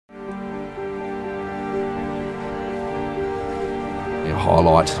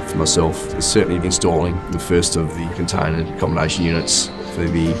highlight for myself is certainly installing the first of the container accommodation units for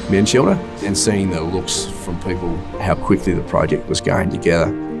the men's shelter and seeing the looks from people how quickly the project was going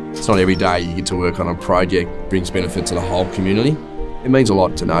together. It's not every day you get to work on a project that brings benefit to the whole community. It means a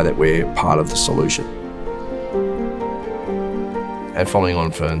lot to know that we're part of the solution. And following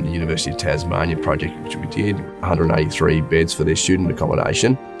on from the University of Tasmania project, which we did, 183 beds for their student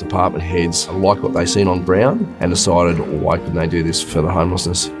accommodation, department heads liked what they seen on ground and decided, why couldn't they do this for the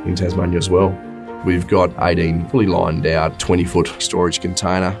homelessness in Tasmania as well? We've got 18 fully lined out 20-foot storage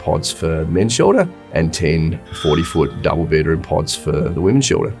container pods for the men's shelter and 10 40-foot double bedroom pods for the women's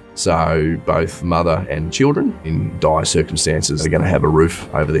shelter. So both mother and children in dire circumstances are going to have a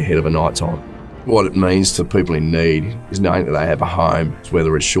roof over their head of a night time. What it means to people in need is knowing that they have a home,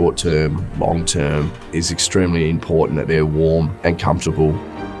 whether it's short-term, long-term, is extremely important that they're warm and comfortable.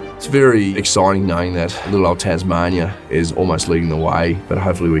 It's very exciting knowing that little old Tasmania is almost leading the way, but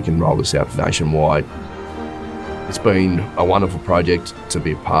hopefully we can roll this out nationwide. It's been a wonderful project to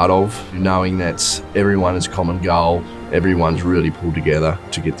be a part of, knowing that everyone has a common goal, everyone's really pulled together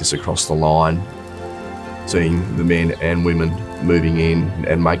to get this across the line. Seeing the men and women moving in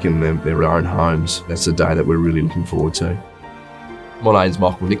and making them their own homes, that's a day that we're really looking forward to. My name's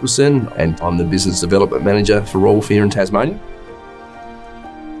Michael Nicholson and I'm the Business Development Manager for Royal here in Tasmania.